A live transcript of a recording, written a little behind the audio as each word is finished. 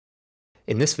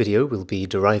In this video, we'll be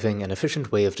deriving an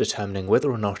efficient way of determining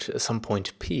whether or not some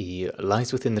point P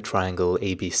lies within the triangle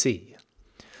ABC.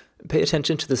 Pay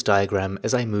attention to this diagram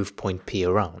as I move point P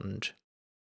around.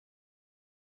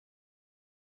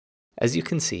 As you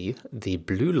can see, the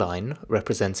blue line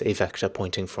represents a vector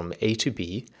pointing from A to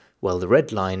B, while the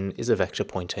red line is a vector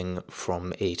pointing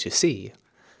from A to C.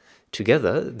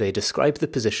 Together, they describe the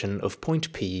position of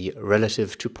point P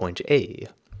relative to point A.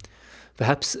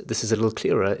 Perhaps this is a little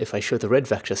clearer if I show the red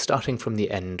vector starting from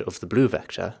the end of the blue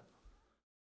vector.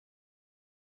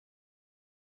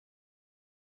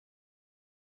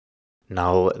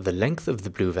 Now, the length of the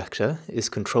blue vector is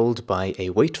controlled by a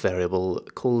weight variable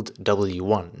called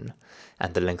W1,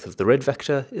 and the length of the red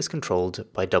vector is controlled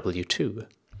by W2.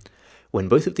 When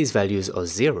both of these values are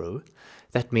 0,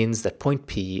 that means that point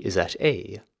P is at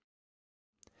A.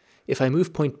 If I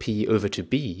move point P over to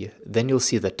B, then you'll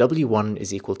see that W1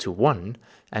 is equal to 1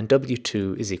 and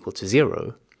W2 is equal to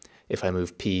 0. If I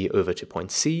move P over to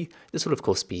point C, this will of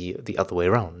course be the other way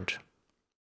around.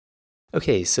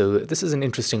 Okay, so this is an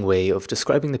interesting way of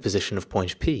describing the position of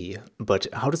point P, but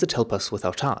how does it help us with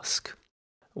our task?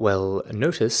 Well,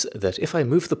 notice that if I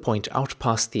move the point out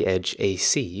past the edge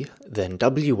AC, then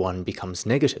W1 becomes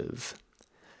negative.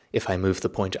 If I move the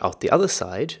point out the other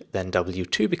side, then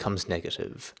W2 becomes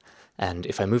negative. And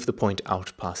if I move the point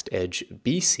out past edge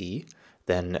BC,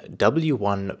 then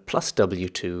W1 plus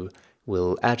W2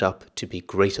 will add up to be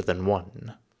greater than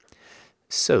 1.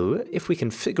 So, if we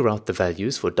can figure out the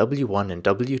values for W1 and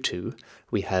W2,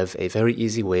 we have a very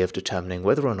easy way of determining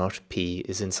whether or not P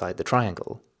is inside the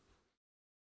triangle.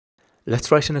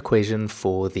 Let's write an equation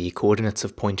for the coordinates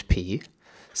of point P.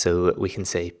 So we can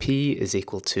say P is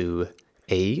equal to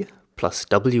A plus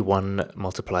W1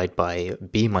 multiplied by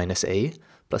B minus A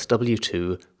plus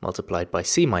W2 multiplied by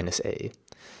C minus A.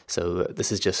 So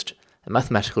this is just a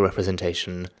mathematical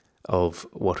representation of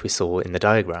what we saw in the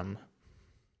diagram.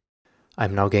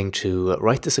 I'm now going to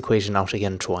write this equation out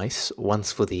again twice,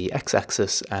 once for the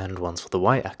x-axis and once for the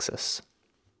y-axis.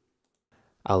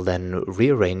 I'll then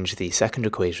rearrange the second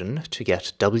equation to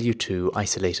get W2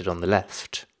 isolated on the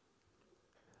left.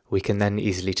 We can then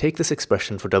easily take this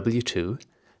expression for W2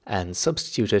 and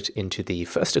substitute it into the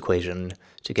first equation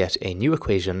to get a new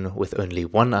equation with only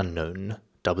one unknown,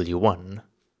 W1.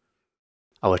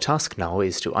 Our task now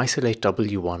is to isolate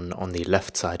W1 on the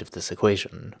left side of this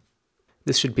equation.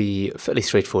 This should be fairly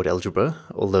straightforward algebra,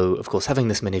 although of course having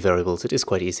this many variables it is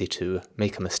quite easy to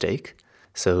make a mistake.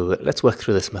 So let's work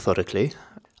through this methodically.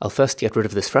 I'll first get rid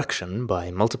of this fraction by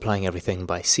multiplying everything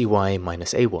by cy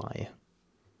minus ay.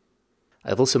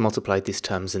 I've also multiplied these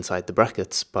terms inside the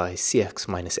brackets by cx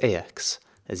minus ax,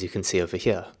 as you can see over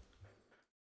here.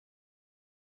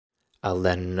 I'll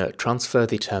then transfer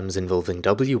the terms involving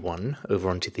w1 over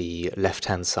onto the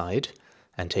left-hand side,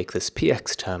 and take this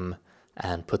px term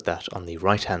and put that on the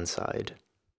right-hand side.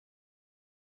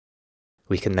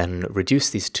 We can then reduce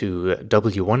these two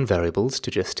w1 variables to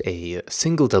just a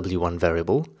single w1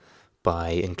 variable by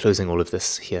enclosing all of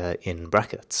this here in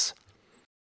brackets.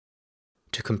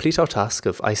 To complete our task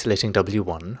of isolating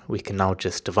w1, we can now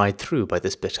just divide through by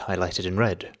this bit highlighted in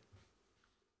red.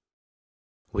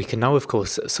 We can now of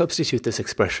course substitute this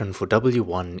expression for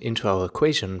w1 into our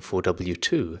equation for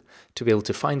w2 to be able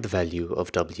to find the value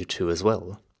of w2 as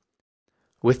well.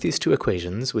 With these two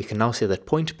equations, we can now say that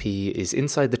point P is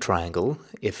inside the triangle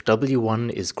if W1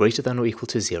 is greater than or equal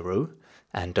to 0,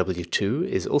 and W2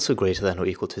 is also greater than or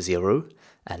equal to 0,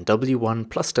 and W1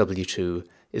 plus W2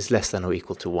 is less than or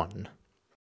equal to 1.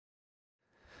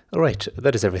 Alright,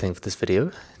 that is everything for this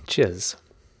video. Cheers!